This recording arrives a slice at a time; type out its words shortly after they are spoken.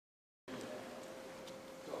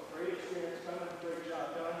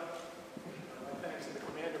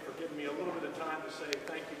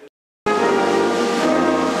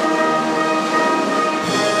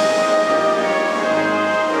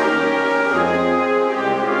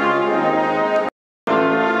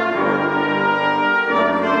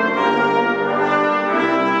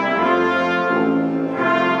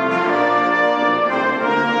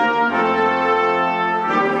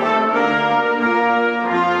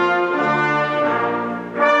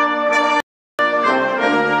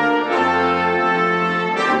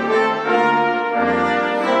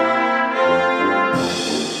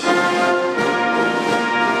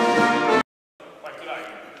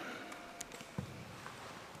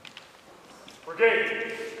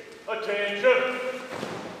Brigade, attention.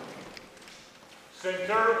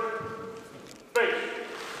 Center, face.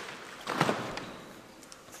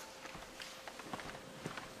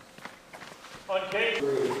 On case.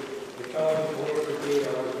 The colors of the brigade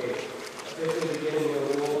are on case. Officially beginning their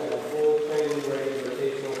role at a full training ready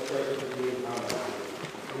rotational striker brigade combat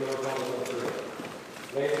in the Republic of Korea.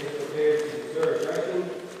 Lancers prepared to deter aggression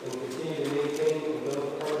and continue to maintain and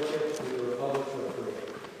build partnerships with the Republic of Korea.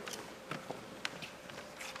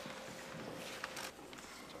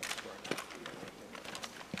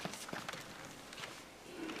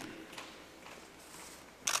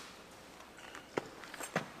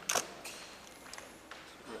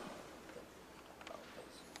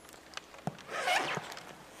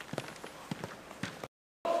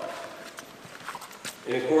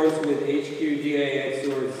 In accordance with HQ DAX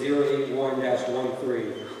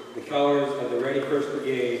 081-13, the colors of the Ready 1st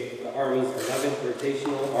Brigade, the Army's 11th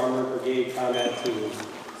Rotational Armored Brigade Combat Team,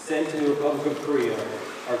 sent to the Republic of Korea,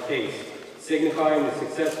 are cased, signifying the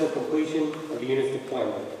successful completion of the unit's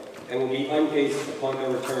deployment, and will be uncased upon their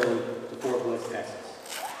return to Fort Bliss, Texas.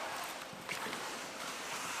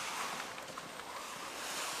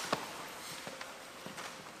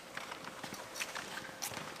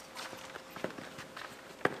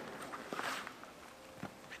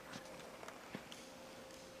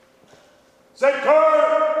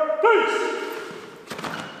 Center, peace.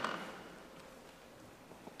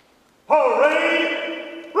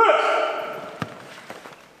 Parade, rest.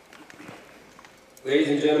 Ladies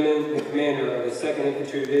and gentlemen, the commander of the 2nd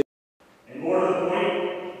Infantry Division. And more to the point,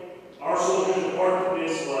 our soldiers are part of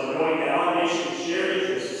this knowing that our nation's shared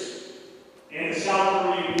interests and the South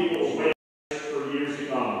Korean people's way for years to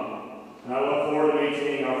come. And I look forward to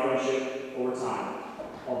maintaining our friendship over time,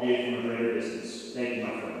 albeit from a greater distance. Thank you,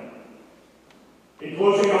 my friend. In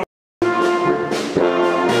closing,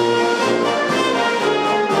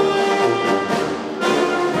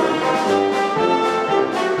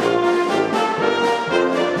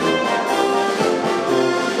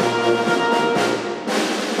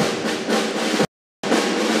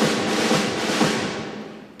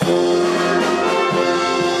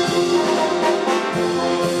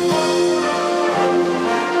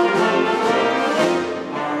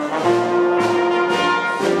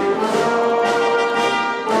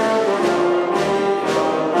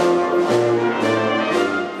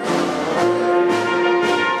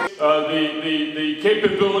 the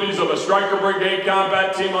capabilities of a striker brigade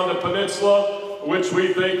combat team on the peninsula, which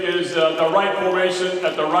we think is the right formation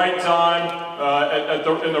at the right time,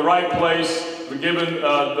 in the right place, given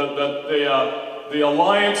the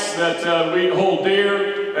alliance that we hold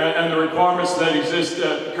dear and the requirements that exist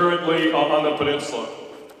currently on the peninsula.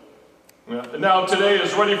 Now today,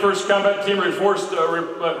 as Ready 1st Combat Team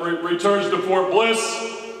returns to Fort Bliss,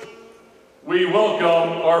 we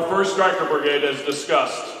welcome our 1st Striker Brigade as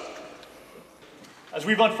discussed. As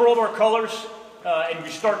we've unfurled our colors and we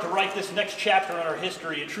start to write this next chapter in our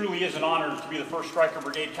history, it truly is an honor to be the 1st Striker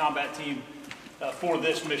Brigade Combat Team for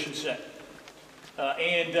this mission set.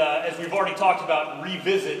 As we've already talked about,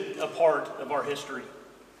 revisit a part of our history.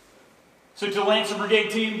 So to the Lancer Brigade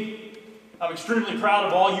Team, I'm extremely proud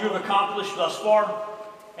of all you have accomplished thus far,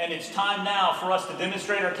 and it's time now for us to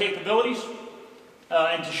demonstrate our capabilities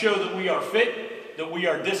and to show that we are fit, that we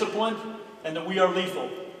are disciplined, and that we are lethal.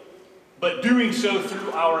 But doing so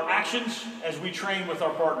through our actions as we train with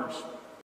our partners.